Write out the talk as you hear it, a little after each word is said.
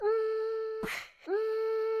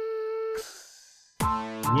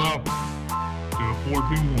Welcome to the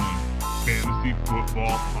 14-1 Fantasy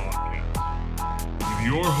Football Podcast with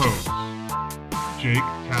your hosts, Jake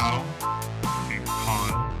Tao and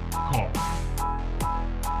Kyle Call.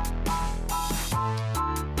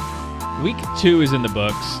 Week 2 is in the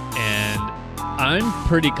books, and I'm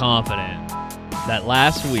pretty confident that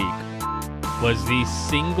last week was the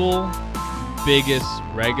single biggest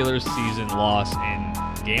regular season loss in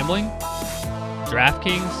gambling,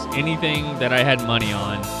 DraftKings, anything that I had money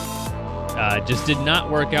on. Just did not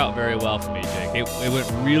work out very well for me, Jake. It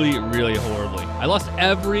went really, really horribly. I lost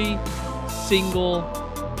every single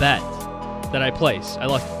bet that I placed. I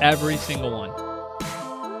lost every single one.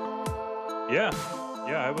 Yeah,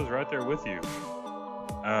 I was right there with you.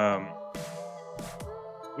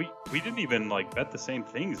 We didn't even bet the same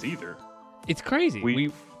things either. It's crazy. We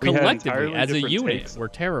had collectively, as a different unit, takes. we're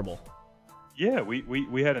terrible. Yeah,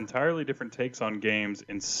 we had entirely different takes on games,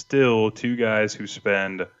 and still two guys who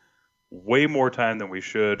spend way more time than we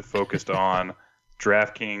should focused on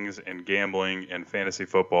DraftKings and gambling and fantasy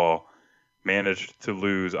football managed to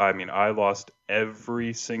lose. I mean, I lost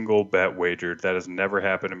every single bet wagered. That has never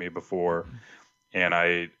happened to me before, and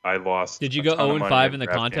I lost. Did you go 0-5 in the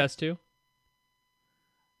contest too?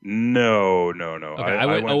 No. Okay, I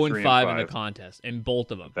went 0-5 in the contest in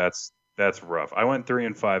both of them. That's rough. I went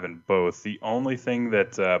 3-5 in both. The only thing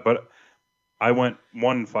that, but I went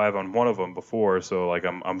 1-5 on one of them before, so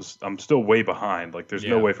I'm still way behind. There's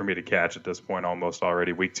no way for me to catch at this point. Almost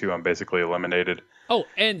already week 2, I'm basically eliminated. Oh,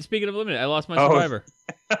 and speaking of eliminated, I lost my survivor.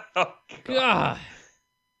 Oh, God.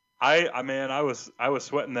 I was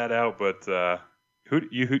sweating that out, but who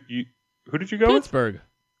did you go with? Pittsburgh.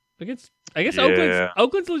 I guess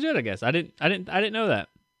Oakland's legit. I guess I didn't know that.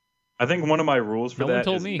 I think one of my rules for that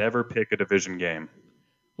is me. never pick a division game.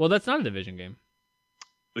 Well, that's not a division game.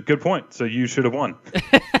 A good point. So you should have won.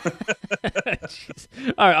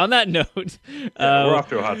 All right. On that note, we're off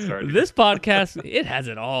to a hot start. This podcast, it has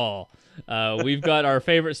it all. We've got our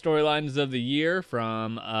favorite storylines of the year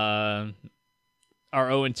from our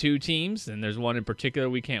 0-2 teams, and there's one in particular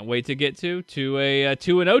we can't wait to get to a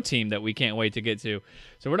 2-0 team that we can't wait to get to.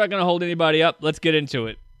 So we're not going to hold anybody up. Let's get into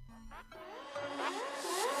it.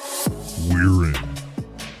 We're in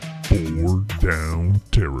 4 down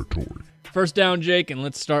territory. First down, Jake, and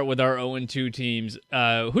let's start with our 0-2 teams.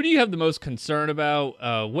 Who do you have the most concern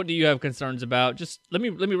about? What do you have concerns about? Just let me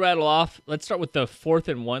rattle off. Let's start with the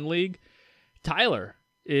 4th-1 league. Tyler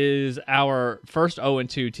is our first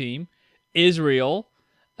 0-2 team. Israel,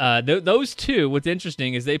 those two, what's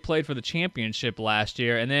interesting is they played for the championship last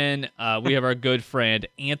year, and then we have our good friend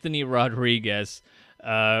Anthony Rodriguez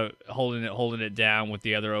holding it down with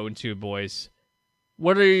the other 0-2 boys.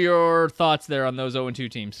 What are your thoughts there on those 0-2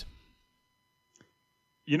 teams?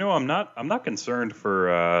 I'm not concerned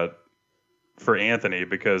for Anthony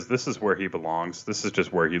because this is where he belongs. This is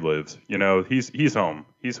just where he lives. He's home.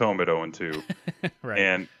 He's home at 0-2. Right.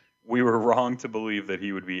 And we were wrong to believe that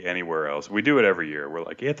he would be anywhere else. We do it every year. We're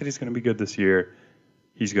like, Anthony's going to be good this year.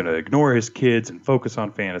 He's going to ignore his kids and focus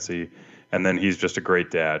on fantasy. And then he's just a great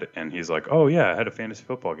dad. And he's like, oh, yeah, I had a fantasy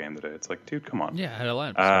football game today. It's like, dude, come on. Yeah, I had a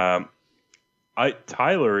line.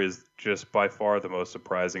 Tyler is just by far the most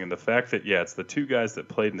surprising. And the fact that, it's the two guys that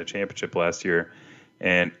played in the championship last year.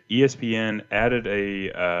 And ESPN added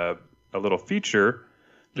a little feature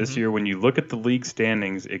this year. When you look at the league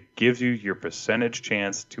standings, it gives you your percentage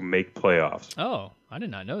chance to make playoffs. Oh, I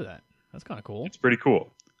did not know that. That's kind of cool. It's pretty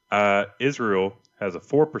cool. Israel has a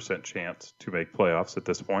 4% chance to make playoffs at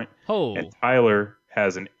this point. Oh. And Tyler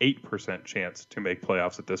has an 8% chance to make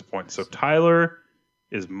playoffs at this point. So Tyler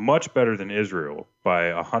is much better than Israel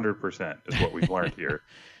by 100% is what we've learned here.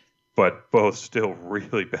 But both still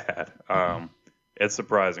really bad. It's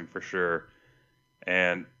surprising for sure.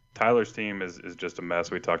 And Tyler's team is just a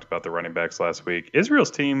mess. We talked about the running backs last week.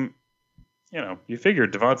 Israel's team, you figure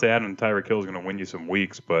Devontae Adams and Tyreek Hill is going to win you some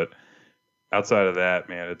weeks, but outside of that,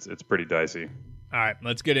 man, it's pretty dicey. All right,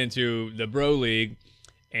 let's get into the Bro League,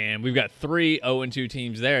 and we've got 3 0-2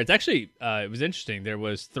 teams there. It's actually it was interesting. There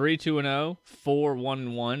was 3 2-0, 4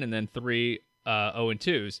 1-1, and then 3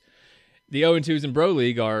 0-2s. The 0-2s in Bro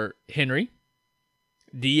League are Henry,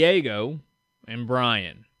 Diego, and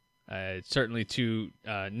Brian. Certainly two,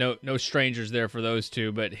 no strangers there for those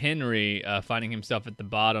two, but Henry finding himself at the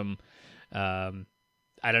bottom. I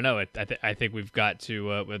don't know. I think we've got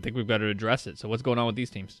to. Address it. So what's going on with these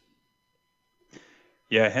teams?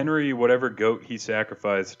 Yeah, Henry, whatever goat he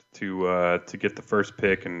sacrificed to get the first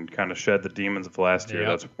pick and kind of shed the demons of last year,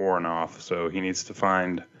 that's worn off. So he needs to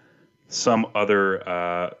find some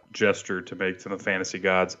other gesture to make to the fantasy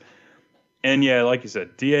gods. And yeah, like you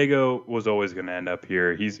said, Diego was always going to end up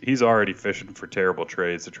here. He's already fishing for terrible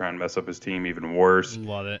trades to try and mess up his team even worse.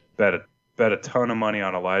 Love it. Bet a ton of money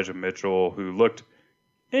on Elijah Mitchell, who looked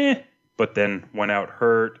but then went out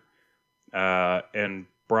hurt. And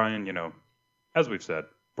Brian, as we've said,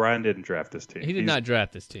 Brian didn't draft this team. He did not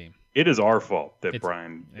draft this team. It is our fault that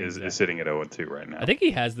Brian is sitting at 0-2 right now. I think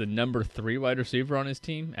he has the number 3 wide receiver on his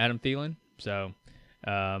team, Adam Thielen. So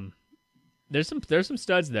there's some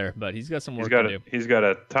studs there, but he's got some work to do. He's got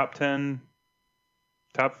a top 10,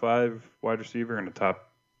 top 5 wide receiver and a top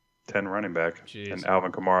 10 running back. Jeez. And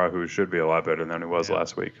Alvin Kamara, who should be a lot better than he was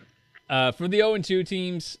last week. For the 0-2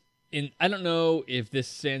 teams, I don't know if this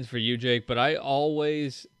stands for you, Jake, but I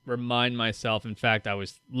always remind myself. In fact, I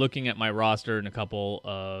was looking at my roster and a couple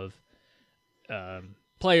of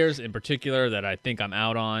players in particular that I think I'm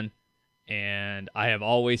out on, and I have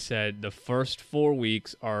always said the first 4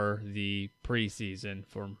 weeks are the preseason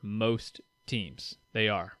for most teams. They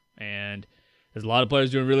are. And there's a lot of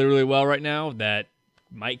players doing really, really well right now that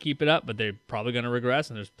might keep it up, but they're probably going to regress,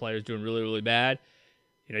 and there's players doing really, really bad.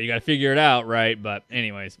 You got to figure it out, right? But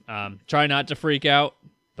anyways, try not to freak out,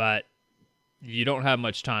 but you don't have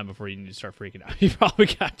much time before you need to start freaking out. You probably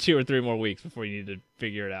got 2 or 3 more weeks before you need to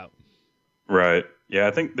figure it out. Right. Yeah,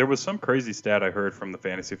 I think there was some crazy stat I heard from the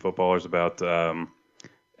fantasy footballers about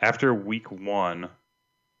after week 1,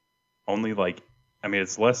 only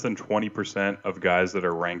it's less than 20% of guys that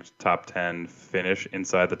are ranked top 10 finish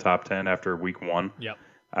inside the top 10 after week 1. Yep.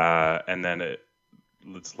 And then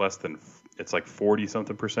it's like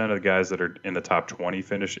 40-something% of the guys that are in the top 20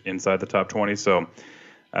 finish inside the top 20. So,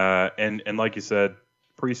 and like you said,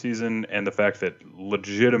 preseason and the fact that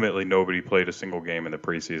legitimately nobody played a single game in the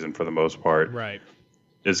preseason for the most part, right,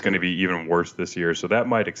 is going to be even worse this year. So that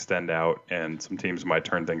might extend out, and some teams might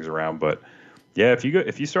turn things around. But yeah,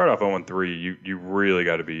 if you start off 0-3, you really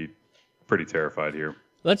got to be pretty terrified here.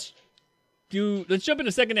 Let's jump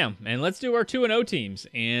into second down, and let's do our 2-0 teams.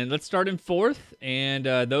 And let's start in 4th, and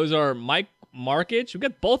those are Mike Markage. We've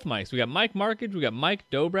got both Mikes. We got Mike Markage, we got Mike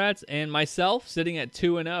Dobratz, and myself sitting at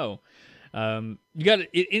 2-0. You got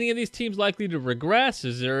any of these teams likely to regress?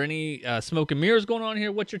 Is there any smoke and mirrors going on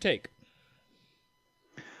here? What's your take?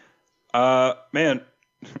 Man,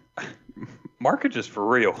 Markage is for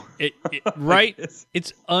real. Right?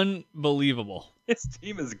 It's unbelievable. His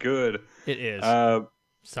team is good. It is.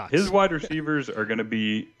 Sucks. His wide receivers are going to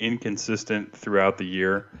be inconsistent throughout the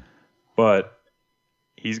year, but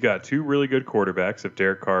he's got 2 really good quarterbacks if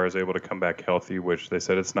Derek Carr is able to come back healthy, which they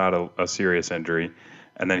said it's not a serious injury.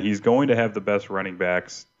 And then he's going to have the best running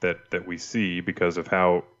backs that we see because of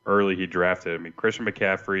how early he drafted. I mean, Christian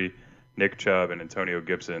McCaffrey, Nick Chubb, and Antonio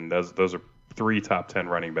Gibson, those are 3 top 10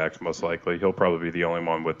 running backs most likely. He'll probably be the only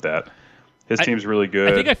one with that. His team's really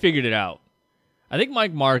good. I think I figured it out. I think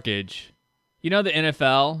Mike Markage, the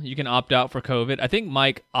NFL, you can opt out for COVID. I think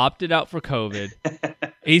Mike opted out for COVID.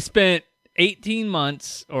 He spent 18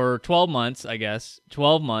 months or 12 months, I guess,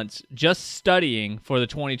 12 months just studying for the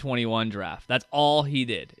 2021 draft. That's all he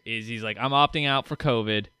did. He's like, I'm opting out for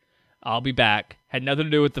COVID. I'll be back. Had nothing to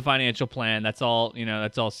do with the financial plan. That's all,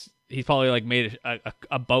 that's all. He's probably made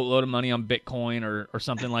a boatload of money on Bitcoin or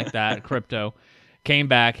something like that, crypto. Came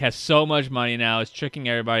back, has so much money now, is tricking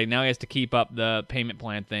everybody. Now he has to keep up the payment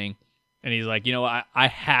plan thing. And he's like, I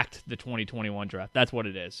hacked the 2021 draft. That's what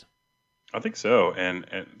it is. I think so. And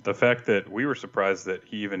the fact that we were surprised that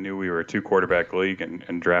he even knew we were a 2-quarterback league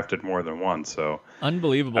and drafted more than one. So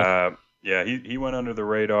unbelievable. Yeah, he went under the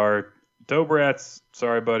radar. Dobratz,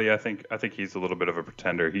 sorry, buddy. I think he's a little bit of a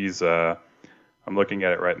pretender. He's I'm looking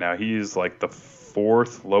at it right now. He's like the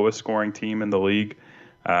 4th lowest scoring team in the league.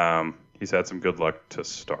 He's had some good luck to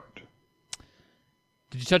start.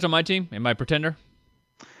 Did you touch on my team? Am I a pretender?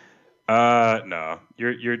 No.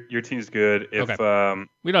 Your team's good. If okay.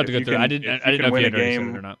 We don't have to go through it. I didn't know if you had already said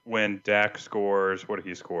it or not. When Dak scores, what did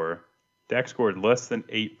he score? Dak scored less than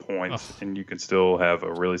 8 points, and you can still have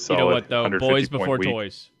a really solid. You know what though? Boys before week.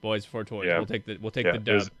 Toys. Boys before toys. Yeah. We'll take the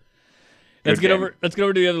dub. Let's get over to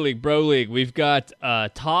the other league, Bro League. We've got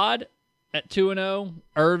Todd at 2-0,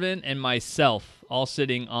 Irvin, and myself all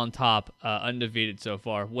sitting on top, undefeated so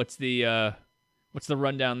far. What's the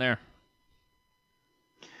rundown there?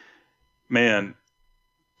 Man,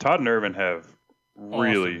 Todd and Irvin have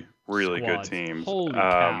really Squads. good teams. Holy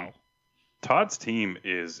cow. Todd's team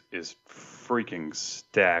is freaking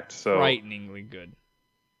stacked. So frighteningly good.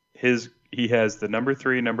 He has the number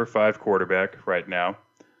 3, number 5 quarterback right now,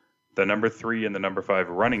 the number 3 and the number 5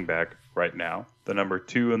 running back right now, the number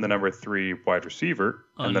 2 and the number 3 wide receiver,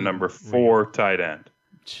 and the number 4 tight end.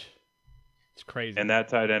 It's crazy. And that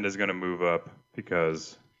tight end is going to move up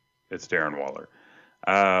because it's Darren Waller.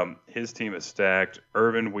 His team is stacked.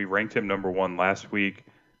 Irvin, we ranked him number 1 last week,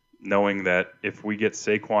 knowing that if we get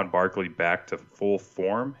Saquon Barkley back to full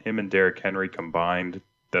form, him and Derrick Henry combined,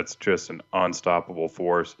 that's just an unstoppable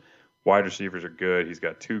force. Wide receivers are good. He's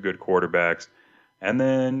got 2 good quarterbacks. And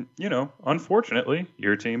then, unfortunately,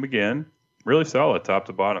 your team again, really solid top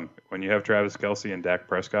to bottom. When you have Travis Kelce and Dak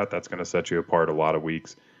Prescott, that's going to set you apart a lot of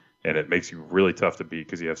weeks. And it makes you really tough to beat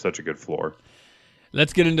because you have such a good floor.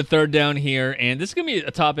 Let's get into third down here, and this is going to be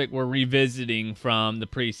a topic we're revisiting from the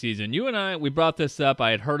preseason. You and I, we brought this up.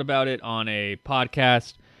 I had heard about it on a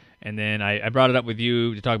podcast, and then I brought it up with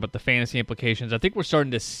you to talk about the fantasy implications. I think we're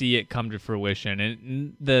starting to see it come to fruition,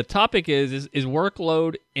 and the topic is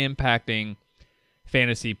workload impacting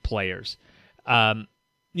fantasy players?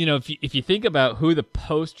 If you think about who the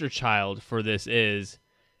poster child for this is,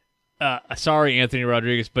 sorry, Anthony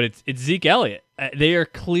Rodriguez, but it's Zeke Elliott. They are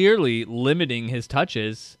clearly limiting his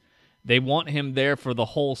touches. They want him there for the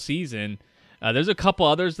whole season. There's a couple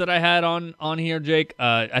others that I had on here, Jake.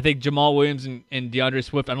 I think Jamal Williams and DeAndre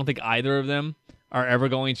Swift, I don't think either of them are ever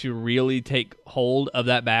going to really take hold of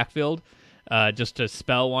that backfield just to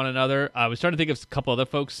spell one another. I was trying to think of a couple other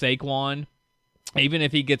folks. Saquon, even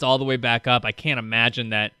if he gets all the way back up, I can't imagine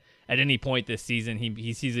that at any point this season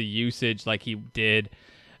he sees a usage like he did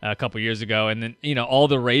a couple years ago. And then, all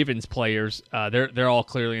the Ravens players, they're all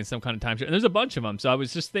clearly in some kind of timeshare. And there's a bunch of them. So I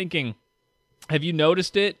was just thinking, have you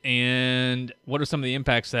noticed it? And what are some of the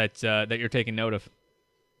impacts that you're taking note of?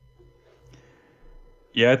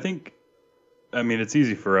 Yeah, it's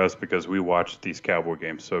easy for us because we watch these Cowboy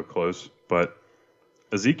games so close. But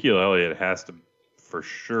Ezekiel Elliott has to for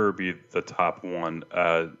sure be the top one.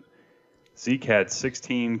 Zeke had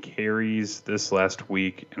 16 carries this last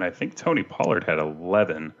week, and I think Tony Pollard had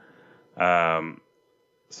 11.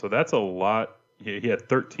 So that's a lot. He had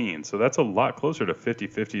 13, so that's a lot closer to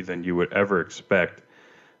 50-50 than you would ever expect.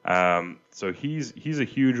 So he's a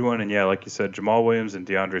huge one, and yeah, like you said, Jamal Williams and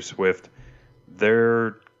DeAndre Swift,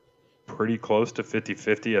 they're pretty close to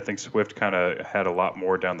 50-50. I think Swift kind of had a lot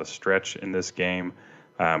more down the stretch in this game,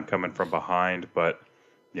 coming from behind, but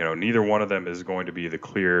neither one of them is going to be the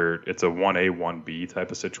clear. It's a 1A, 1B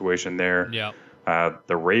type of situation there. Yeah.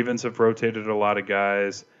 The Ravens have rotated a lot of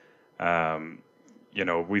guys.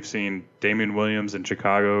 We've seen Damian Williams in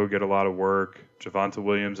Chicago get a lot of work. Javonte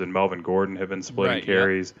Williams and Melvin Gordon have been splitting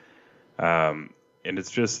carries. Yeah. And it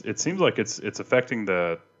seems like it's affecting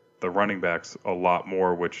the running backs a lot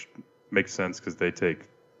more, which makes sense because they take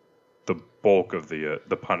the bulk of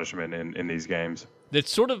the punishment in these games. It's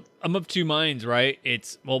sort of, I'm of two minds, right?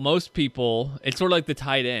 Most people, it's sort of like the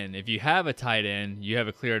tight end. If you have a tight end, you have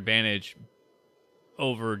a clear advantage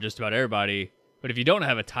over just about everybody. But if you don't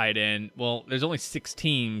have a tight end, well, there's only 6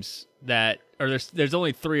 teams there's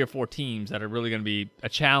only 3 or 4 teams that are really going to be a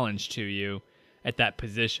challenge to you at that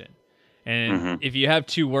position. And if you have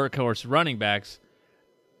 2 workhorse running backs,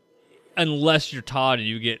 unless you're Todd and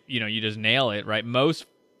you get, you just nail it, right? Most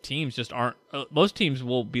teams just aren't. Most teams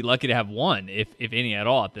will be lucky to have 1, if any at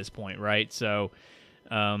all, at this point, right? So, it's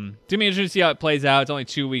gonna be interesting to see how it plays out. It's only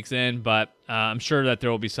 2 weeks in, but I'm sure that there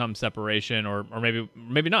will be some separation, or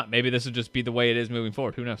maybe not. Maybe this will just be the way it is moving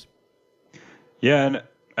forward. Who knows? Yeah, and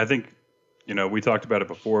I think we talked about it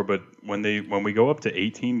before, but when we go up to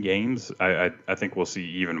 18 games, I think we'll see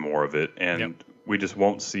even more of it, and we just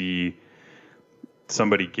won't see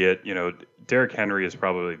somebody get Derrick Henry is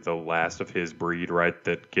probably the last of his breed, right,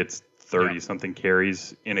 that gets 30-something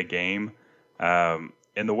carries in a game. And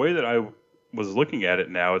the way that I was looking at it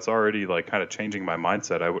now, it's already like kind of changing my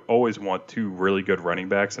mindset. I would always want 2 really good running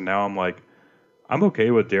backs, and now I'm like, I'm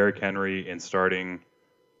okay with Derrick Henry and starting,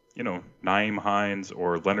 Nyheim Hines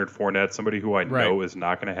or Leonard Fournette, somebody who I know is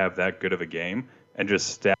not going to have that good of a game, and just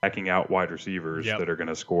stacking out wide receivers that are going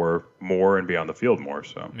to score more and be on the field more.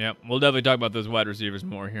 So we'll definitely talk about those wide receivers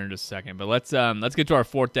more here in just a second. But let's get to our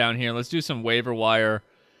fourth down here. Let's do some waiver wire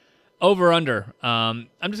over under. I'm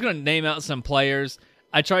just going to name out some players.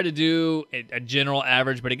 I try to do a general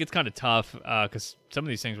average, but it gets kind of tough because some of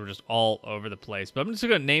these things were just all over the place. But I'm just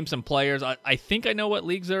going to name some players. I think I know what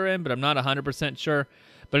leagues they're in, but I'm not 100% sure.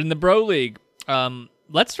 But in the Bro League,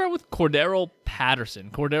 let's start with Cordero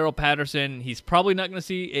Patterson. He's probably not going to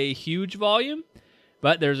see a huge volume,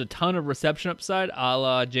 but there's a ton of reception upside, a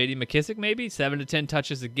la J.D. McKissick maybe, 7 to 10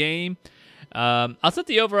 touches a game. I'll set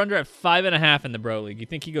the over-under at 5.5 in the Bro League. You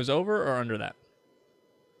think he goes over or under that?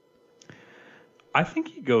 I think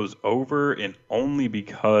he goes over, and only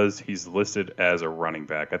because he's listed as a running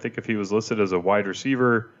back. I think if he was listed as a wide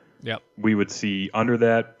receiver, we would see under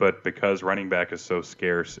that, but because running back is so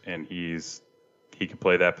scarce and he can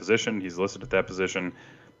play that position, he's listed at that position.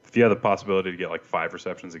 If you have the possibility to get like 5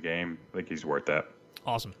 receptions a game, I think he's worth that.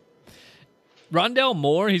 Awesome. Rondell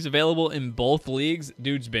Moore, he's available in both leagues.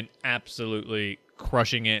 Dude's been absolutely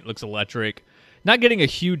crushing it. Looks electric. Not getting a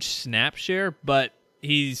huge snap share, but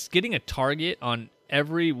he's getting a target on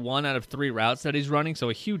every 1 out of 3 routes that he's running, so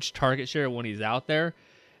a huge target share when he's out there.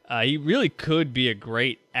 He really could be a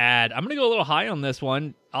great ad. I'm going to go a little high on this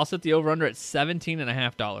one. I'll set the over-under at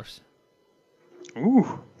 $17.50.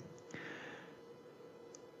 Ooh.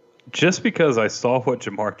 Just because I saw what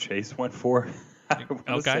Jamar Chase went for, I want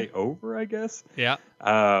to say over, I guess. Yeah.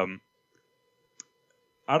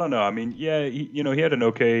 I don't know. I mean, yeah, he had an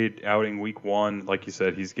okay outing week 1. Like you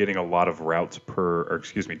said, he's getting a lot of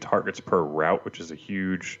targets per route, which is a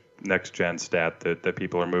huge next-gen stat that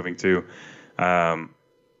people are moving to.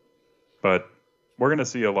 But we're going to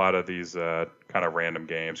see a lot of these kind of random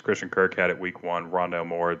games. Christian Kirk had it week 1, Rondell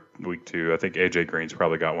Moore week 2. I think A.J. Green's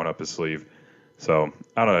probably got one up his sleeve. So,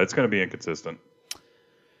 I don't know. It's going to be inconsistent.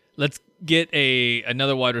 Let's get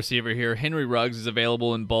another wide receiver here. Henry Ruggs is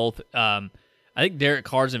available in both. I think Derek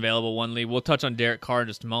Carr's available one league. We'll touch on Derek Carr in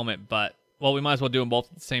just a moment, but, we might as well do them both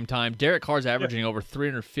at the same time. Derek Carr's averaging over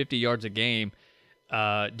 350 yards a game.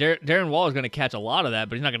 Darren Waller is going to catch a lot of that,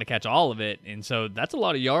 but he's not going to catch all of it, and so that's a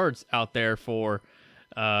lot of yards out there for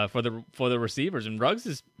the receivers. And Ruggs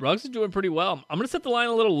is doing pretty well. I'm going to set the line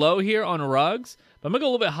a little low here on Ruggs, but I'm going to go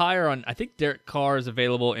a little bit higher on. I think Derek Carr is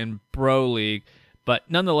available in Bro League, but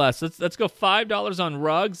nonetheless, let's go $5 on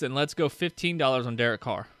Ruggs and let's go $15 on Derek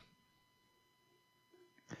Carr.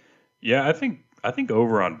 Yeah, I think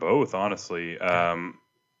over on both. Honestly,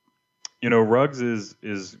 Ruggs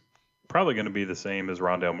is probably going to be the same as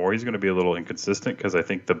Rondell Moore. He's going to be a little inconsistent because I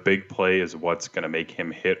think the big play is what's going to make him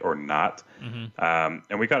hit or not. Mm-hmm.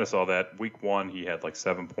 And we kind of saw that week 1, he had like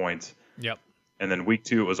 7 points. Yep. And then week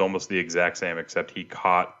 2, it was almost the exact same, except he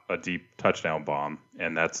caught a deep touchdown bomb.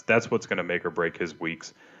 And that's what's going to make or break his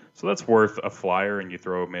weeks. So that's worth a flyer, and you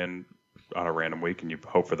throw him in on a random week and you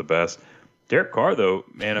hope for the best. Derek Carr, though,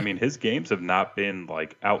 man, I mean, his games have not been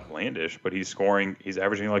like outlandish, but he's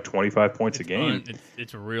averaging like 25 points a game.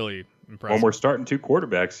 It's really impressive. When we're starting 2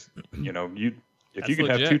 quarterbacks, if you can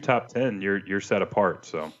have 2 top 10, you're set apart.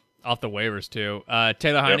 So off the waivers too.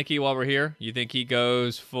 Taylor Heineke, while we're here, you think he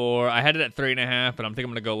goes for? I had it at 3.5, but I'm thinking I'm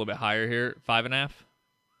going to go a little bit higher here, 5.5.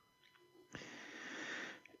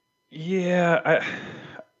 Yeah,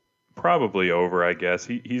 probably over, I guess.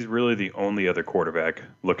 He's really the only other quarterback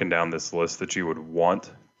looking down this list that you would want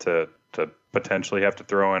to potentially have to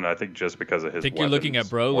throw in. I think just because of his. I think you're looking at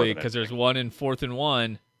Bro League because there's one in 4th and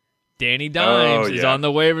 1. Danny Dimes is on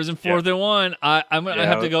the waivers in 4th and 1. I'm gonna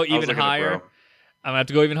have to go even higher. I'm gonna have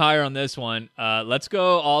to go even higher on this one. Let's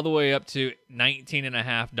go all the way up to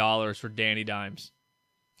 $19.50 for Danny Dimes.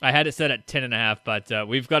 I had it set at 10.5, but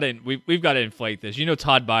we've got to inflate this.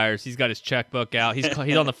 Todd Byers, he's got his checkbook out. He's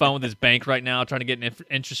on the phone with his bank right now, trying to get an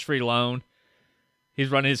interest-free loan. He's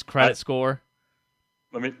running his credit score.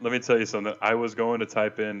 Let me tell you something. I was going to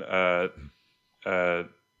type in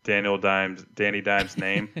Danny Dimes'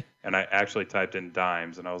 name, and I actually typed in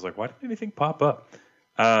Dimes, and I was like, why didn't anything pop up?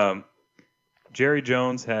 Jerry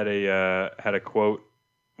Jones had a quote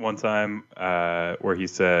one time where he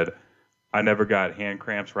said, I never got hand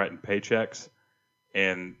cramps writing paychecks,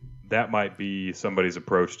 and that might be somebody's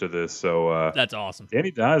approach to this. So that's awesome.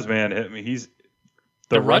 Danny Dimes, man, I mean, he's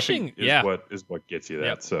the rushing is what gets you that.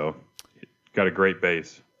 Yep. So got a great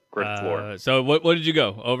base, great floor. So what did you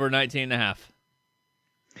go over 19.5?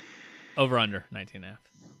 Over under 19.5.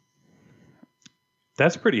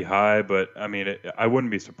 That's pretty high, but I mean, I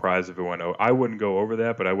wouldn't be surprised if it went. I wouldn't go over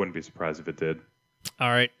that, but I wouldn't be surprised if it did.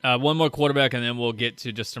 All right, one more quarterback, and then we'll get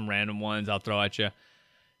to just some random ones I'll throw at you.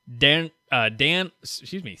 Sam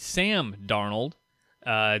Darnold,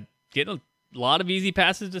 getting a lot of easy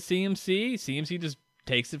passes to CMC. CMC just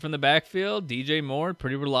takes it from the backfield. DJ Moore,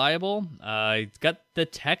 pretty reliable. He's got the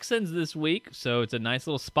Texans this week, so it's a nice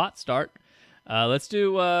little spot start. Let's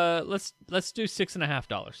do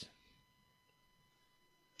 $6.50.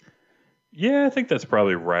 Yeah, I think that's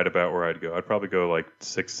probably right about where I'd go. I'd probably go like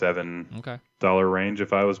 $6-7 range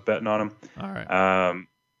if I was betting on him. All right.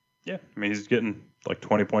 Yeah, I mean he's getting like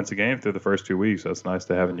 20 points a game through the first 2 weeks. That's nice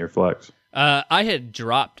to have in your flex. I had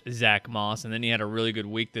dropped Zach Moss, and then he had a really good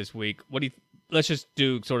week this week. Let's just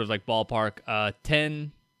do sort of like ballpark.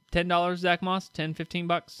 $10 Zach Moss,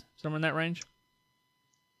 $10-15, somewhere in that range.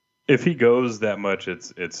 If he goes that much,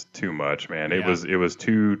 it's too much, man. It was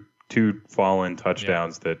two fallen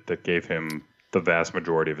touchdowns that gave him the vast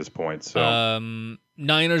majority of his points. So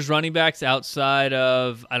Niners running backs outside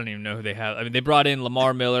of, I don't even know who they have. I mean, they brought in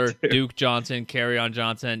Lamar Miller, Duke Johnson, Kerryon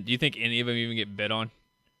Johnson. Do you think any of them even get bid on?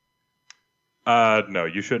 No,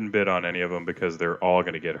 you shouldn't bid on any of them because they're all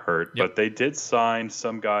going to get hurt. Yep. But they did sign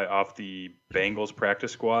some guy off the Bengals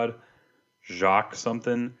practice squad, Jacques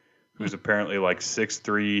something, who's apparently like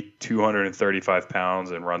 6'3", 235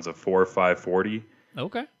 pounds and runs a 4.5 40.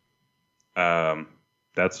 Okay.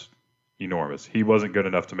 That's enormous. He wasn't good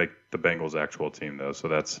enough to make the Bengals actual team though, so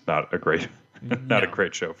that's not a great a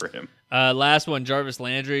great show for him. Last one, Jarvis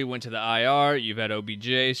Landry went to the IR. You've had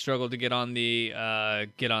OBJ struggle to get on the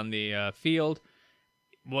field.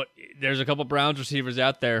 There's a couple Browns receivers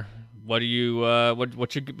out there. What do you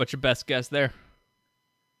what's your best guess there?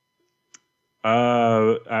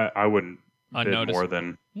 I wouldn't bid Unnoticed. more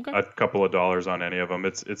than Okay. a couple of dollars on any of them.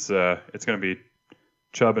 It's going to be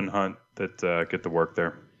Chubb and Hunt that get the work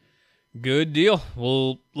there. Good deal.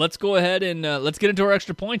 Well, let's go ahead and let's get into our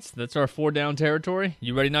extra points. That's our 4 down territory.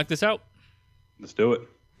 You ready to knock this out? Let's do it.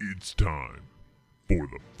 It's time for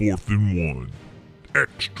the 4th and 1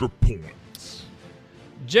 extra points.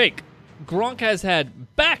 Jake, Gronk has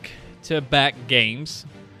had back-to-back games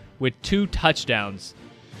with 2 touchdowns.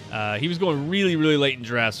 He was going really, really late in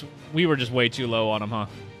drafts. We were just way too low on him, huh?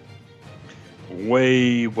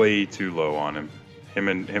 Way, way too low on him. Him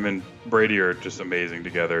and Brady are just amazing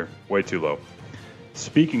together. Way too low.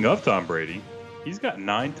 Speaking of Tom Brady, he's got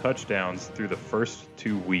 9 touchdowns through the first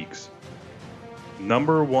 2 weeks.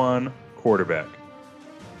 Number 1 quarterback.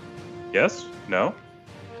 Yes? No?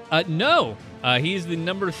 No. He's the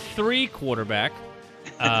number 3 quarterback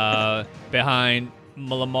behind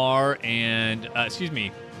Lamar and,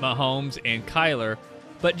 Mahomes and Kyler.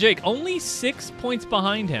 But Jake, only 6 points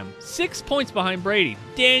behind him. 6 points behind Brady.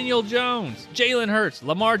 Daniel Jones, Jalen Hurts,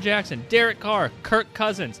 Lamar Jackson, Derek Carr, Kirk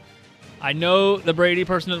Cousins. I know the Brady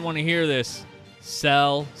person doesn't want to hear this.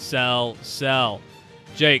 Sell, sell, sell.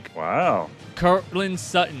 Jake. Wow. Cortland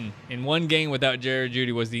Sutton, in one game without Jerry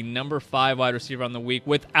Jeudy, was the number 5 wide receiver on the week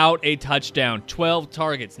without a touchdown. 12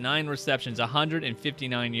 targets, 9 receptions,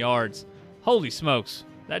 159 yards. Holy smokes.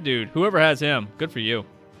 That dude, whoever has him, good for you.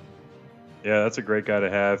 Yeah, that's a great guy to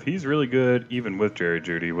have. He's really good even with Jerry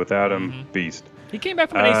Jeudy. Without him, beast. He came back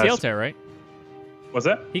from an ACL tear, right? What's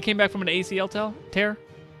that? He came back from an ACL tear?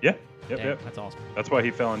 Yeah. Yep, Dang, yep. That's awesome. That's why he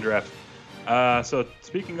fell in draft. So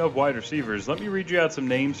speaking of wide receivers, let me read you out some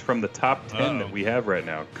names from the top 10 that we have right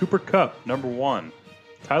now. Cooper Kupp, number 1.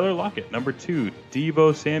 Tyler Lockett, number 2.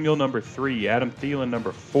 Deebo Samuel, number 3. Adam Thielen,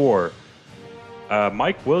 number 4.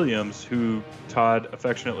 Mike Williams, who Todd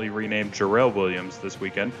affectionately renamed Jarrell Williams this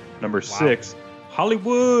weekend, number 6.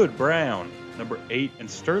 Hollywood Brown, number 8.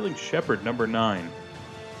 And Sterling Shepard, number 9.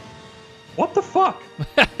 What the fuck?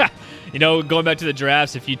 Going back to the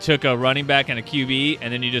drafts, if you took a running back and a QB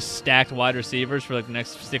and then you just stacked wide receivers for like the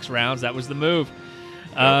next 6 rounds, that was the move.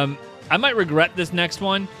 I might regret this next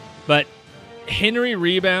one, but Henry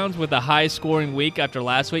rebounds with a high-scoring week after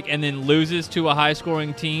last week and then loses to a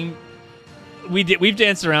high-scoring team. We've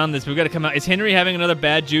danced around this. We've got to come out. Is Henry having another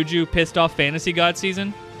bad juju, pissed off fantasy god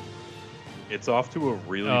season? It's off to a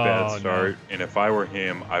really bad start, and if I were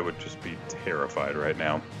him, I would just be terrified right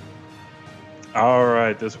now. All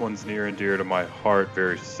right, this one's near and dear to my heart.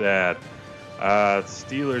 Very sad.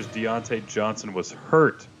 Steelers' Deontay Johnson was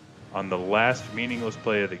hurt on the last meaningless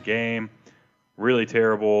play of the game. Really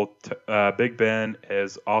terrible. Big Ben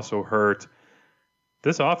is also hurt.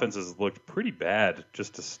 This offense has looked pretty bad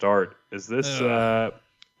just to start. Is this a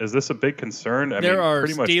big concern? There are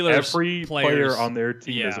pretty much Steelers every players, player on their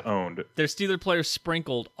team is owned. There's Steelers players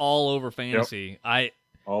sprinkled all over fantasy. Yep.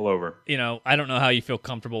 All over. I don't know how you feel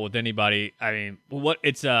comfortable with anybody. I mean,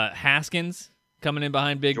 it's Haskins coming in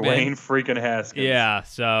behind Big Ben. Dwayne freaking Haskins. Yeah,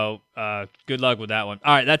 so good luck with that one.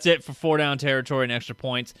 All right, that's it for 4 down territory and extra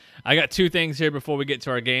points. I got 2 things here before we get to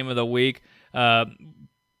our game of the week.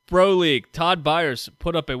 Bro League, Todd Byers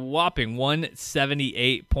put up a whopping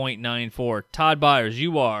 178.94. Todd Byers,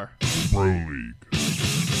 you are Bro League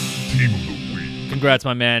Team of the Week. Congrats,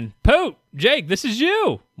 my man. Poot, Jake, this is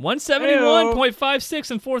you.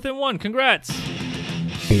 171.56 and 4th and 1. Congrats.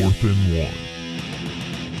 4th and 1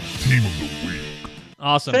 Team of the Week.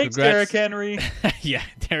 Awesome. Thanks, Congrats. Derrick Henry. Yeah,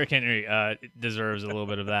 Derrick Henry deserves a little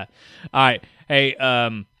bit of that. All right. Hey,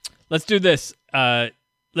 let's do this.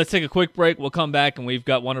 Let's take a quick break. We'll come back, and we've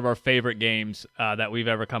got one of our favorite games that we've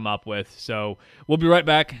ever come up with. So we'll be right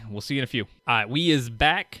back. We'll see you in a few. All right, we is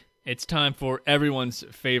back. It's time for everyone's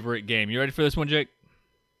favorite game. You ready for this one, Jake?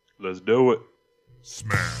 Let's do it.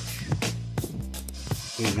 Smash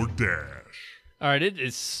or dash. All right, it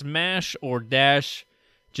is smash or dash.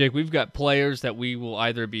 Jake, we've got players that we will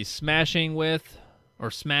either be smashing with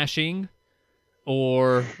or smashing,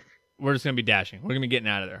 or we're just going to be dashing. We're going to be getting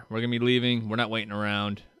out of there. We're going to be leaving. We're not waiting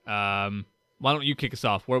around. Why don't you kick us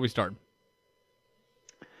off? Where are we starting?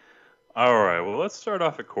 All right, well, let's start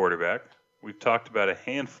off at quarterback. We've talked about a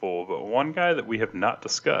handful, but one guy that we have not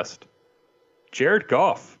discussed, Jared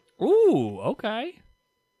Goff. Ooh, okay.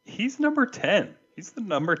 He's number 10. He's the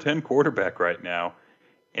number 10 quarterback right now,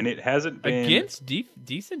 and it hasn't been Against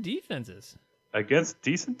decent defenses. against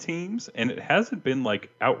decent teams, and it hasn't been like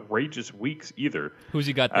outrageous weeks either. Who's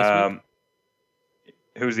he got this week?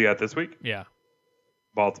 Who's he got this week? Yeah.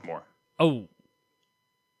 Baltimore. Oh,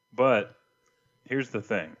 But here's the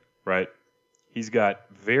thing, right? He's got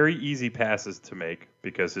very easy passes to make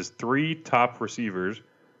because his three top receivers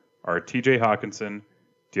are TJ Hawkinson,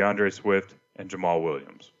 DeAndre Swift, and Jamal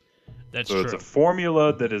Williams. that's So true. it's a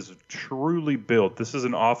formula that is truly built. This is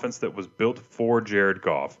an offense that was built for Jared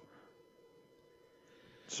Goff.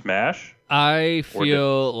 Smash? I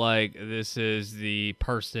feel like this is the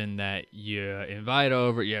person that you invite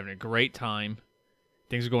over. You're having a great time.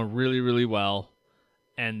 Things are going really, really well.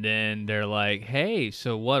 And then they're like, hey,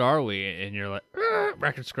 so what are we? And you're like,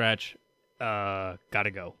 record scratch. Gotta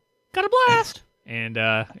go. Gotta blast. And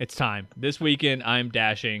it's time. This weekend, I'm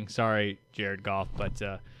dashing. Sorry, Jared Goff, but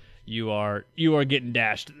you are getting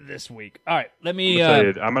dashed this week. All right, let me.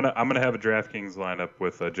 I'm gonna have a DraftKings lineup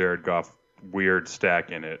with a Jared Goff weird stack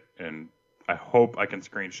in it, and I hope I can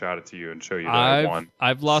screenshot it to you and show you that I won.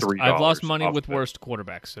 I've lost $3 money off with of it. worst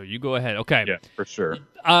quarterbacks. So you go ahead. Okay. Yeah, for sure.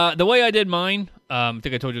 The way I did mine, I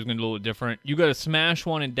think I told you it was going to be a little different. You got to smash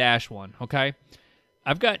one and dash one, okay?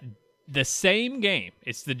 I've got the same game.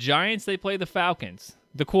 It's the Giants. They play the Falcons.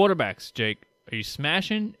 The quarterbacks, Jake. Are you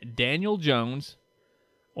smashing Daniel Jones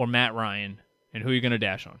or Matt Ryan? And who are you going to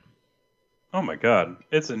dash on? Oh my God,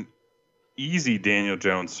 it's an easy Daniel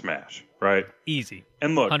Jones smash, right? Easy.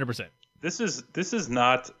 And look, 100%. this is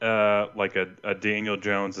not like a Daniel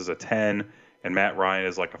Jones is a 10 and Matt Ryan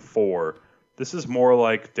is like a 4. This is more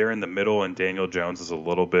like they're in the middle and Daniel Jones is a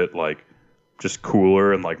little bit like just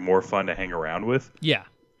cooler and like more fun to hang around with. Yeah.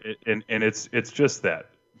 And it's just that.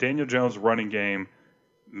 Daniel Jones' running game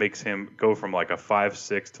makes him go from like a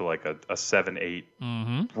 5.6 to like a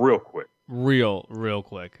 7.8 real quick. Real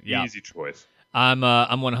quick. Yeah. Easy choice. I'm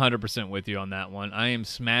 100% with you on that one. I am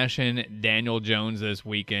smashing Daniel Jones this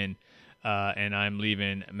weekend, and I'm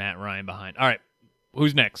leaving Matt Ryan behind. All right,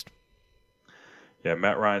 who's next? Yeah,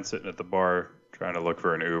 Matt Ryan sitting at the bar trying to look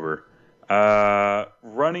for an Uber.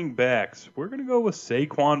 Running backs. We're going to go with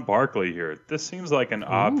Saquon Barkley here. This seems like an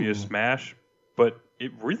obvious smash, but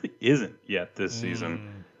it really isn't yet this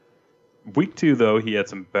season. Week 2, though, he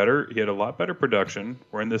had a lot better production.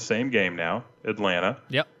 We're in the same game now, Atlanta.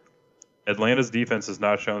 Yep. Atlanta's defense has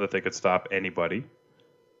not shown that they could stop anybody.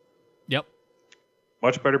 Yep.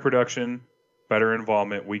 Much better production, better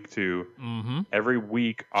involvement week 2. Mm-hmm. Every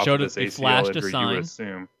week off Showed of this he ACL flashed a injury, sign. you would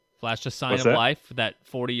assume. Flashed a sign What's of that? life for that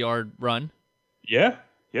 40-yard run. Yeah.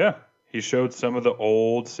 He showed some of the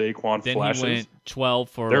old Saquon Then flashes. he went 12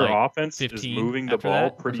 for Their like offense 15 is moving the after ball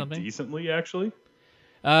that or pretty something. decently, actually.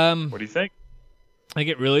 What What do you think? I think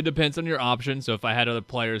it really depends on your options. So if I had other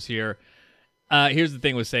players here, here's the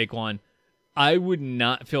thing with Saquon. I would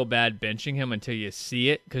not feel bad benching him until you see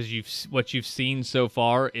it, because what you've seen so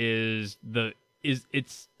far is this.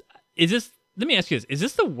 Let me ask you this: is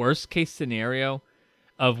this the worst case scenario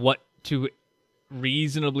of what to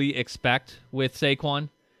reasonably expect with Saquon?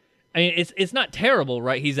 I mean, it's not terrible,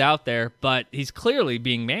 right? He's out there, but he's clearly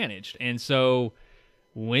being managed, and so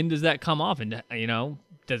when does that come off? And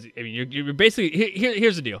you're basically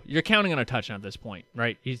here's the deal: you're counting on a touchdown at this point,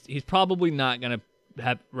 right? He's probably not going to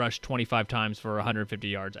have rushed 25 times for 150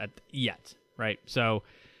 yards yet, right? So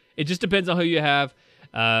it just depends on who you have.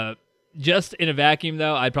 Just in a vacuum,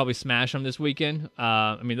 though, I'd probably smash him this weekend.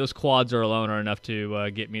 I mean, those quads are alone are enough to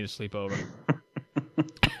get me to sleep over.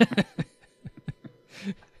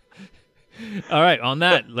 All right, on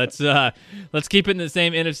that, let's keep it in the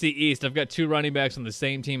same NFC East. I've got 2 running backs on the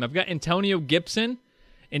same team. I've got Antonio Gibson.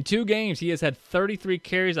 In 2 games, he has had 33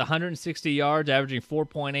 carries, 160 yards, averaging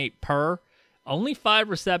 4.8 per. Only 5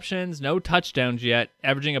 receptions, no touchdowns yet,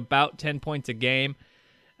 averaging about 10 points a game.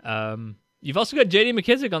 You've also got J.D.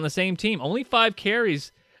 McKissick on the same team. Only 5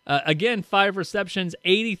 carries, again, 5 receptions,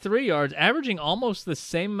 83 yards, averaging almost the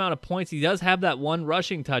same amount of points. He does have that 1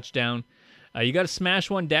 rushing touchdown. You got to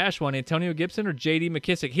smash one, dash one. Antonio Gibson or J.D.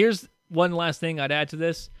 McKissick. Here's one last thing I'd add to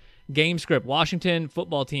this. Game script. Washington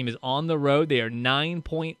football team is on the road. They are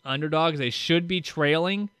 9-point underdogs. They should be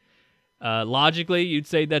trailing. Logically, you'd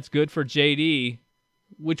say that's good for JD.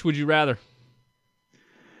 Which would you rather?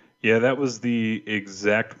 Yeah, that was the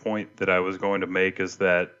exact point that I was going to make, is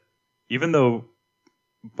that even though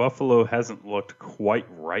Buffalo hasn't looked quite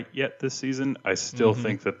right yet this season, I still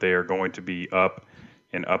think that they are going to be up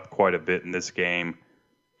and up quite a bit in this game.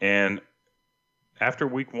 And after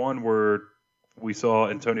week 1 where we saw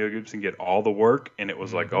Antonio Gibson get all the work, and it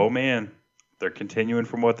was like, oh man, they're continuing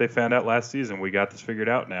from what they found out last season. We got this figured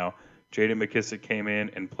out now. J.D. McKissic came in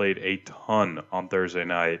and played a ton on Thursday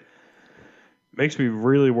night. Makes me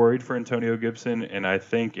really worried for Antonio Gibson, and I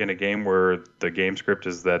think in a game where the game script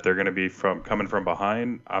is that they're going to be coming from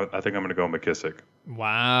behind, I think I'm going to go McKissic.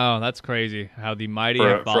 Wow, that's crazy. How the mighty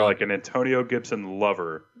for like an Antonio Gibson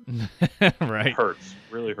lover. Right. Hurts.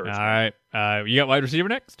 Really hurts. All right. You got wide receiver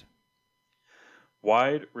next?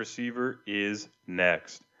 Wide receiver is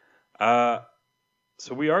next.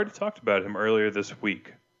 So we already talked about him earlier this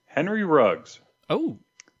week. Henry Ruggs. Oh.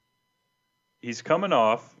 He's coming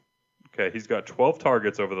off. Okay, he's got 12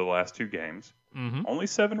 targets over the last 2 games. Mm-hmm. Only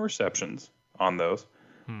 7 receptions on those.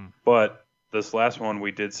 But this last one,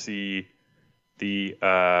 we did see the,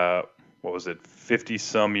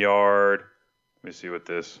 50-some yard. Let me see what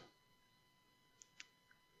this.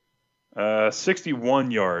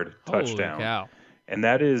 61-yard touchdown. Holy cow. And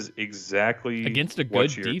that is exactly against a good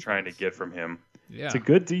what you're defense. trying to get from him. Yeah. It's a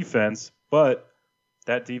good defense, but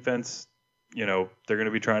that defense, they're going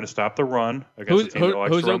to be trying to stop the run against a team that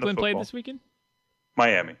likes who's to run Oakland the played football. this weekend?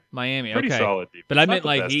 Miami. Pretty okay. Solid defense. But I Not meant the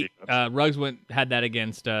like best Ruggs had that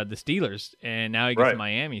against the Steelers, and now he gets Right.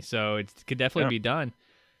 Miami, so it could definitely be done.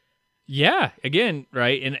 Yeah, again,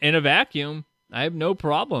 right, in a vacuum, I have no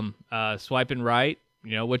problem swiping right.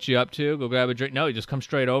 What you up to? Go grab a drink. No, you just come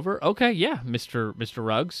straight over. Okay, yeah, Mr.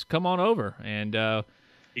 Ruggs, come on over. And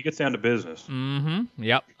he gets down to business. Mm-hmm.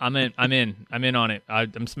 Yep, I'm in on it.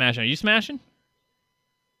 I'm smashing. Are you smashing?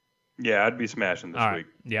 Yeah, I'd be smashing this week.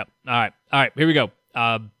 Yep. All right. Here we go.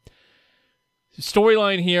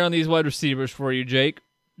 Storyline here on these wide receivers for you, Jake.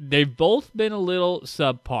 They've both been a little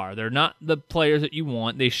subpar. They're not the players that you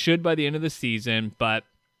want. They should by the end of the season, but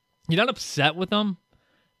you're not upset with them,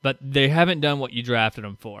 but they haven't done what you drafted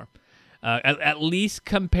them for, at least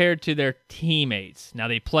compared to their teammates. Now,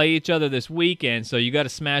 they play each other this weekend, so you got to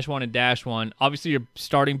smash one and dash one. Obviously, you're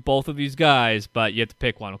starting both of these guys, but you have to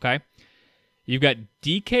pick one, okay? You've got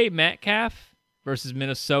DK Metcalf versus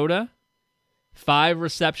Minnesota. 5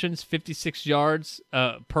 receptions, 56 yards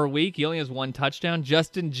per week. He only has 1 touchdown.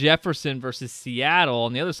 Justin Jefferson versus Seattle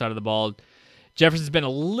on the other side of the ball. Jefferson's been a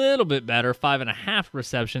little bit better, 5.5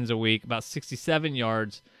 receptions a week, about 67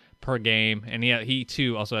 yards per game. And he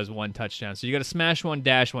too also has 1 touchdown. So you got to smash one,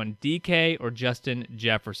 dash one. DK or Justin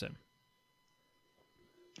Jefferson?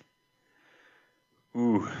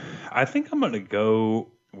 Ooh, I think I'm going to go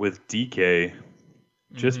with DK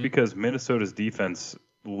just because Minnesota's defense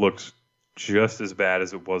looks just as bad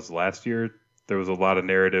as it was last year. There was a lot of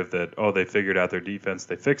narrative that, they figured out their defense.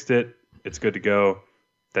 They fixed it. It's good to go.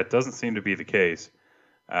 That doesn't seem to be the case.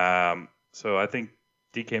 So I think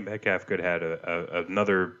DK Metcalf could have had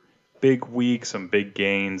another big week, some big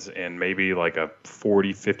gains, and maybe like a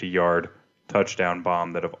 40, 50-yard touchdown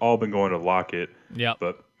bomb that have all been going to Lockett. Yeah.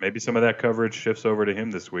 But maybe some of that coverage shifts over to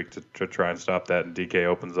him this week to try and stop that, and DK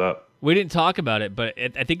opens up. We didn't talk about it, but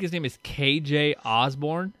I think his name is KJ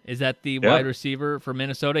Osborne. Is that the wide receiver for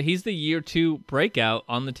Minnesota? He's the year 2 breakout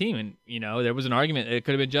on the team. And, there was an argument it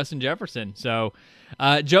could have been Justin Jefferson. So,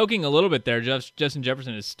 joking a little bit there, Justin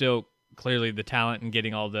Jefferson is still clearly the talent and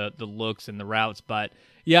getting all the looks and the routes. But,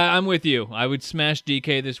 yeah, I'm with you. I would smash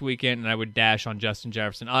DK this weekend, and I would dash on Justin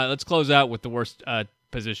Jefferson. All right, let's close out with the worst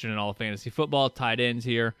position in all of fantasy football, tight ends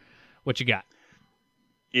here. What you got?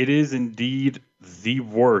 It is indeed the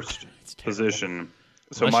worst position.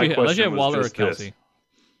 So unless my question you have was Waller just or Kelsey. this.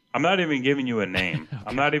 I'm not even giving you a name. Okay.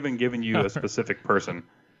 I'm not even giving you a specific person.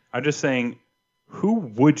 I'm just saying, who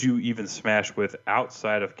would you even smash with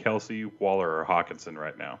outside of Kelsey, Waller, or Hawkinson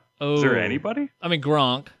right now? Oh, is there anybody? I mean,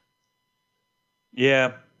 Gronk.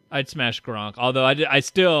 Yeah. I'd smash Gronk. Although I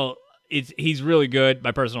still, he's really good.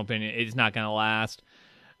 My personal opinion, it's not going to last.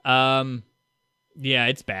 Yeah,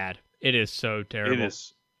 it's bad. It is so terrible.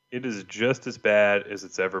 It is just as bad as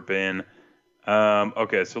it's ever been.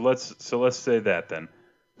 Okay, so let's say that then.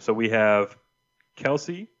 So we have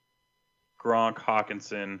Kelsey, Gronk,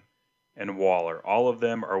 Hawkinson, and Waller. All of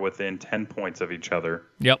them are within 10 points of each other.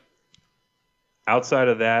 Yep. Outside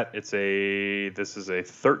of that, this is a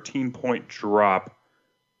 13-point drop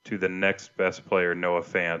to the next best player, Noah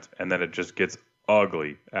Fant, and then it just gets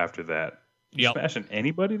ugly after that. You smashing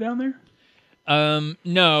anybody down there?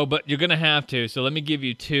 No, but you're going to have to. So let me give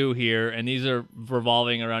you 2 here, and these are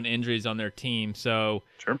revolving around injuries on their team. So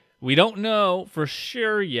sure. We don't know for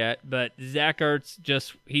sure yet, but Zach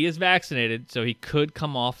Ertz he is vaccinated, so he could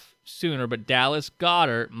come off sooner, but Dallas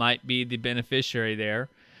Goedert might be the beneficiary there.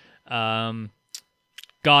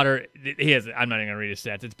 Goddard, he has. I'm not even gonna read his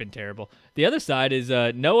stats. It's been terrible. The other side is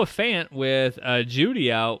Noah Fant with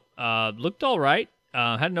Judy out. Looked all right.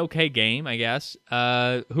 Had an okay game, I guess.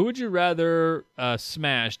 Who would you rather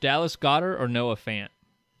smash, Dallas Goddard or Noah Fant?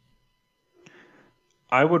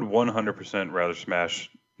 I would 100% rather smash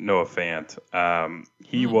Noah Fant.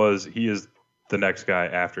 He is the next guy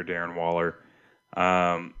after Darren Waller.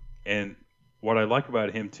 And what I like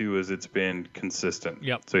about him, too, is it's been consistent.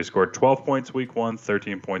 Yep. So he scored 12 points week 1,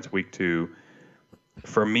 13 points week 2.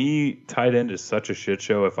 For me, tight end is such a shit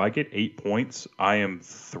show. If I get 8 points, I am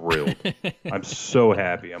thrilled. I'm so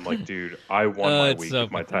happy. I'm like, dude, I won my week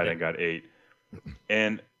if my tight end got 8.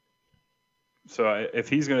 And so if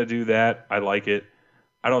he's going to do that, I like it.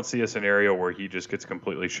 I don't see a scenario where he just gets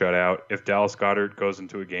completely shut out. If Dallas Goedert goes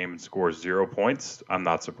into a game and scores 0 points, I'm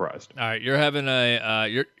not surprised. All right, you're having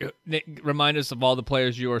remind us of all the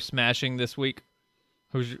players you are smashing this week.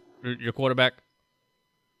 Who's your quarterback?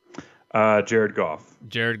 Jared Goff.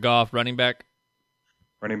 Jared Goff, running back.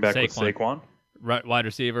 Running back was Saquon. Wide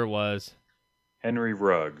receiver was Henry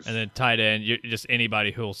Ruggs. And then tight end, just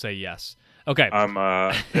anybody who will say yes. Okay. I'm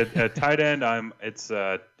at tight end.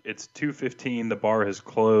 It's 2:15. The bar has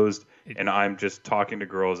closed, and I'm just talking to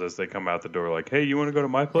girls as they come out the door, like, "Hey, you want to go to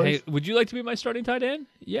my place? Hey, would you like to be my starting tight end?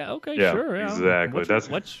 Yeah. Okay. Yeah, sure. Yeah. Exactly.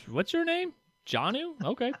 What's your name? Janu?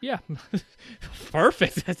 Okay. Yeah.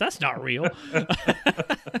 Perfect. That's not real.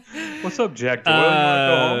 What's up, Jack Doyle? You want to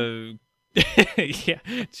go home?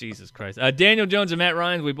 Yeah, Jesus Christ. Daniel Jones and Matt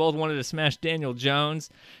Ryan, we both wanted to smash Daniel Jones.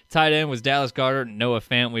 Tight end was Dallas Goedert and Noah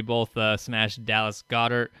Fant. We both smashed Dallas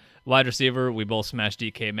Goedert. Wide receiver, we both smashed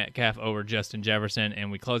DK Metcalf over Justin Jefferson,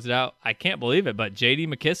 and we closed it out. I can't believe it, but J.D.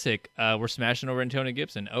 McKissick, we're smashing over Antonio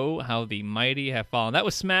Gibson. Oh, how the mighty have fallen. That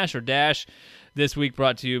was Smash or Dash this week,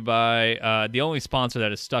 brought to you by the only sponsor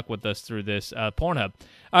that has stuck with us through this, Pornhub.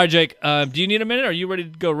 All right, Jake, do you need a minute, or are you ready to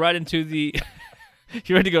go right into the...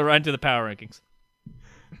 You ready to go right into the power rankings?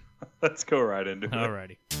 Let's go right into it.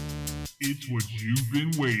 Alrighty. It's what you've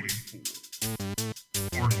been waiting for.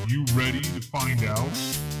 Are you ready to find out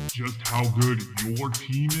just how good your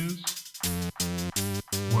team is?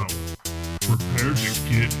 Well, prepare to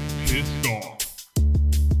get pissed off.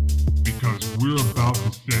 Because we're about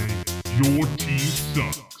to say your team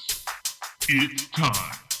sucks. It's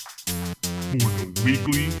time for the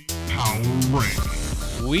weekly power ranking.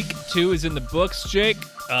 Week 2 is in the books, Jake.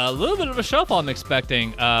 A little bit of a shuffle I'm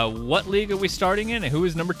expecting. What league are we starting in, and who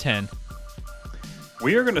is number 10?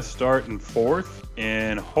 We are going to start in 4th,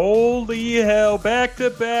 and holy hell,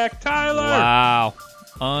 back-to-back, Tyler! Wow.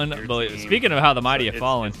 Unbelievable. Speaking of how the mighty have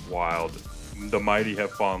fallen. It's wild. The mighty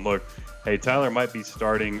have fallen. Look, hey, Tyler might be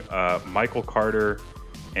starting Michael Carter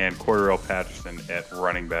and Cordarrelle Patterson at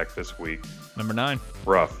running back this week. Number 9.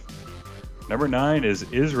 Rough. Number 9 is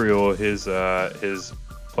Israel, his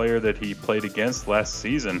player that he played against last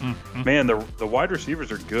season. Mm-hmm. Man, the wide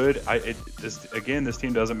receivers are good. This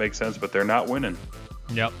team doesn't make sense, but they're not winning.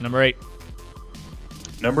 Yep. Number 8.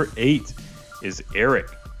 Number 8 is Eric.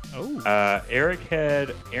 Oh. Eric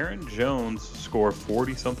had Aaron Jones score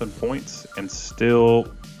 40-something points and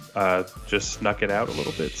still just snuck it out a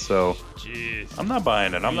little bit. So jeez. I'm not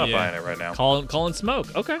buying it. I'm not buying it right now. Calling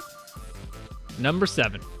smoke. Okay. Number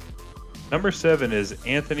 7. Number 7 is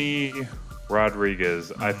Anthony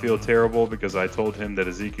Rodriguez. I feel terrible because I told him that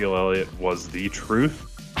Ezekiel Elliott was the truth,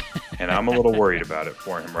 and I'm a little worried about it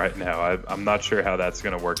for him right now. I'm not sure how that's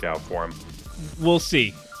going to work out for him. We'll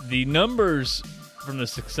see. The numbers from the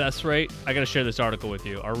success rate, I got to share this article with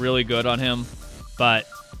you, are really good on him, but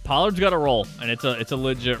Pollard's got a roll, and it's a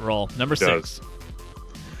legit roll. Number 6.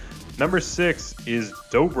 Number 6 is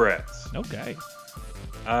Dobrats. Okay.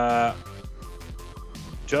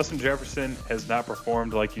 Justin Jefferson has not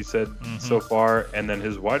performed like you said so far, and then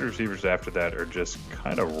his wide receivers after that are just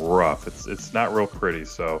kind of rough. It's not real pretty,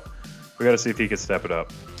 so we got to see if he can step it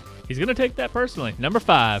up. He's going to take that personally. Number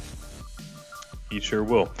 5. He sure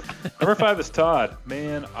will. Number 5 is Todd.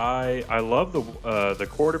 Man, I love the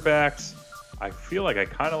quarterbacks. I feel like I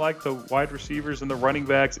kind of like the wide receivers and the running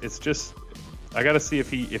backs. It's just I got to see if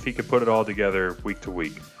he could put it all together week to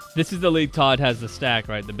week. This is the league Todd has the stack,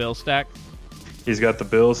 right? The Bill stack. He's got the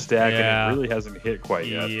Bills stack, and it really hasn't hit quite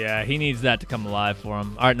yet. Yeah, he needs that to come alive for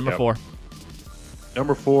him. All right, number 4.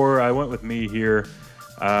 Number 4, I went with me here.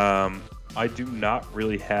 I do not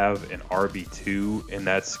really have an RB2, and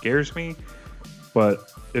that scares me.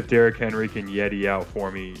 But if Derrick Henry can Yeti out for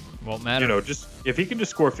me, won't matter. Just if he can just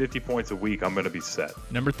score 50 points a week, I'm going to be set.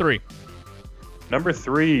 Number 3. Number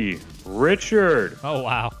 3, Richard. Oh,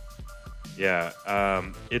 wow. Yeah,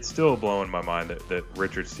 it's still blowing my mind that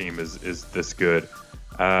Richard's team is this good.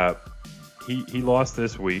 He lost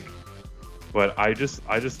this week, But I just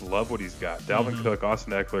love what he's got. Dalvin Cook,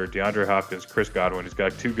 Austin Eckler, DeAndre Hopkins, Chris Godwin. He's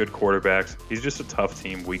got 2 good quarterbacks. He's just a tough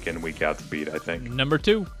team week in, week out to beat, I think. Number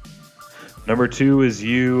 2. Number 2 is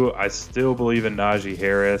you. I still believe in Najee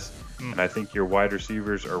Harris, and I think your wide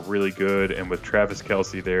receivers are really good. And with Travis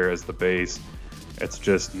Kelce there as the base,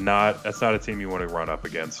 that's not a team you want to run up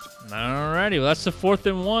against. Alrighty, well, that's the 4th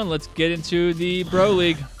and 1. Let's get into the Bro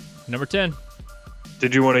League. Number 10.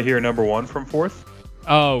 Did you want to hear number 1 from 4th?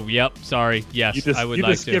 Oh, yep. Sorry. Yes, I would like to.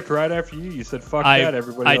 You just skipped right after you. You said, fuck that.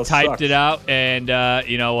 Everybody else I typed sucks. it out, and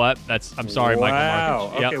you know what? I'm sorry, Michael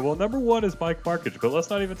Markich. Yep. Okay, well, number 1 is Mike Markich, but let's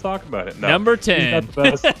not even talk about it. No, number 10.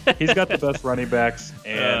 He's got the best running backs,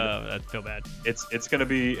 and I feel bad. It's gonna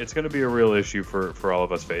be a real issue for all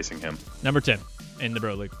of us facing him. Number 10 in the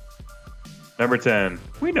Bro League. Number 10.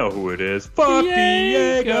 We know who it is. Fuck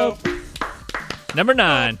Diego. Number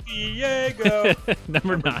 9. Fuck Diego.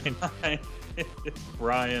 Number 9. It's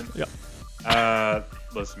Brian. Yep.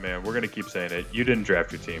 Listen, man, we're gonna keep saying it. You didn't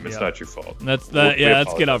draft your team. It's not your fault. Let's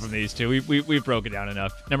get off from these two. We've broken down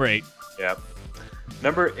enough. Number 8. Yep.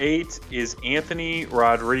 Number 8 is Anthony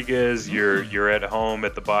Rodriguez. You're at home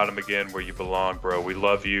at the bottom again where you belong, bro. We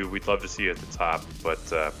love you. We'd love to see you at the top, but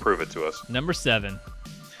prove it to us. Number 7.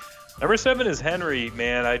 Number 7 is Henry.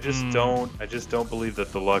 Man, I just don't believe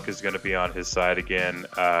that the luck is going to be on his side again.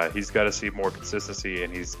 He's got to see more consistency,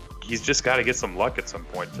 and he's just got to get some luck at some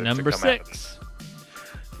point to Number come 6. out of this.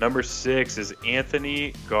 Number 6 is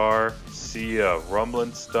Anthony Garcia.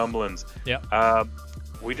 Rumblin' Stumblins. Yeah.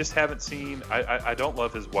 We just haven't seen. I don't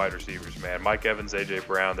love his wide receivers, man. Mike Evans, AJ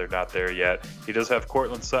Brown, they're not there yet. He does have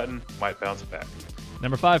Cortland Sutton, might bounce back.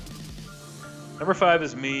 Number 5. Number 5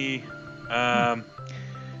 is me. Not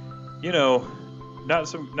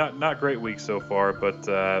great week so far, but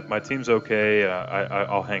my team's okay.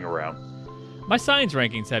 I'll hang around. My science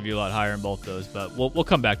rankings have you a lot higher in both those, but we'll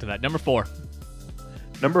come back to that. Number 4.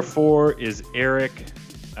 Number 4 is Eric.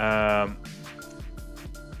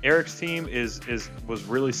 Eric's team was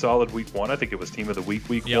really solid week 1. I think it was team of the week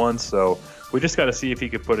 1. So we just got to see if he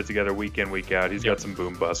could put it together week in, week out. He's got some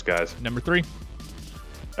boom bust guys. Number 3.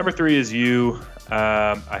 Number 3 is you.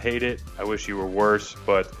 I hate it. I wish you were worse,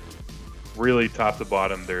 but really top to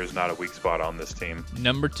bottom, there is not a weak spot on this team.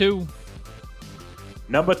 Number 2.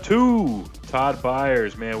 Number 2, Todd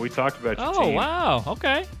Byers. Man, we talked about your team. Oh, wow.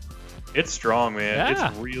 Okay. It's strong, man. Yeah.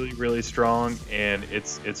 It's really, really strong, and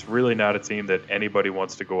it's really not a team that anybody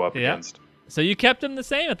wants to go up against. So you kept him the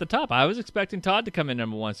same at the top. I was expecting Todd to come in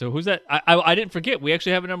number 1. So who's that? I didn't forget. We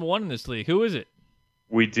actually have a number 1 in this league. Who is it?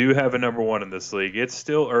 We do have a number 1 in this league. It's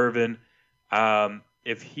still Irvin.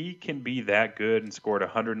 If he can be that good and scored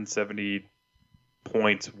 170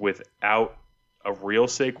 points without a real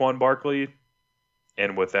Saquon Barkley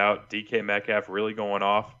and without DK Metcalf really going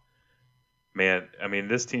off, man, I mean,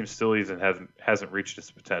 this team still hasn't reached its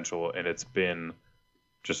potential, and it's been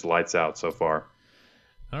just lights out so far.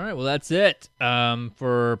 All right, well, that's it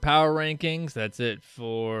for power rankings. That's it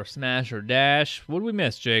for Smash or Dash. What did we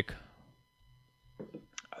miss, Jake?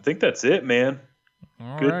 I think that's it, man.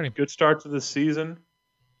 Alrighty. Good start to the season.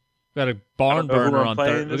 We got a barn burner on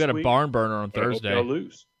Thursday. We got a barn burner on I hope Thursday. they'll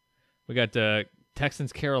lose. We got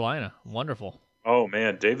Texans, Carolina. Wonderful. Oh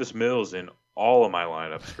man, Davis Mills in all of my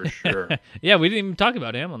lineups for sure. Yeah, we didn't even talk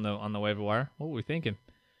about him on the waiver wire. What were we thinking?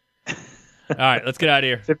 All right, let's get out of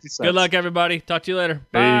here. 50 cents. Good luck, everybody. Talk to you later.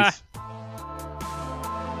 Bye. Peace.